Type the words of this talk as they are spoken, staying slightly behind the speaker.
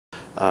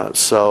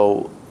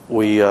So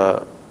we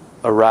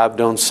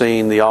arrived on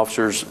scene. The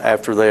officers,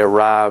 after they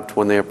arrived,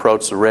 when they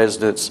approached the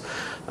residence,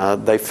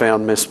 they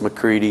found Miss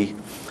McCready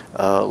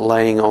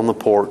laying on the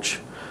porch.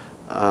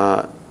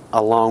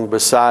 Along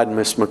beside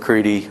Miss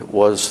McCready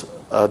was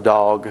a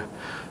dog,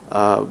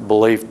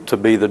 believed to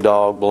be the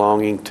dog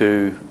belonging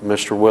to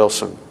Mr.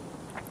 Wilson.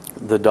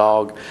 The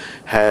dog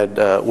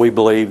had, we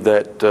believe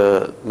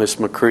that Miss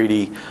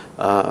McCready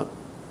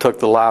took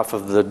the life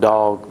of the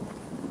dog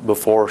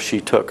before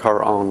she took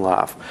her own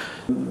life.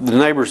 The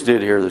neighbors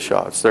did hear the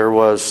shots. There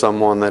was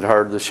someone that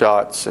heard the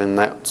shots, and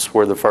that's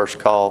where the first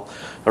call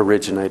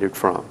originated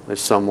from.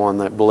 It's someone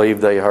that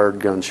believed they heard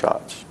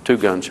gunshots, 2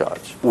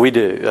 gunshots. We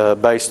do.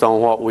 Based on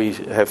what we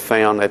have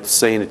found at the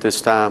scene at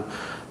this time,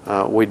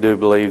 we do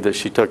believe that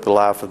she took the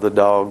life of the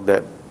dog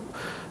that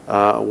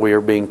we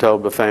are being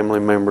told by family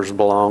members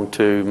belonged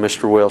to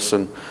Mr.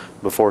 Wilson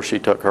before she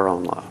took her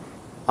own life.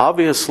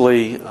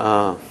 Obviously,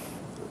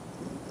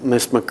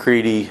 Miss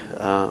McCready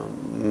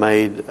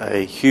made a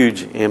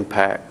huge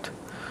impact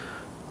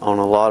on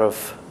a lot of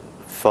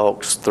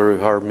folks through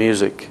her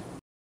music.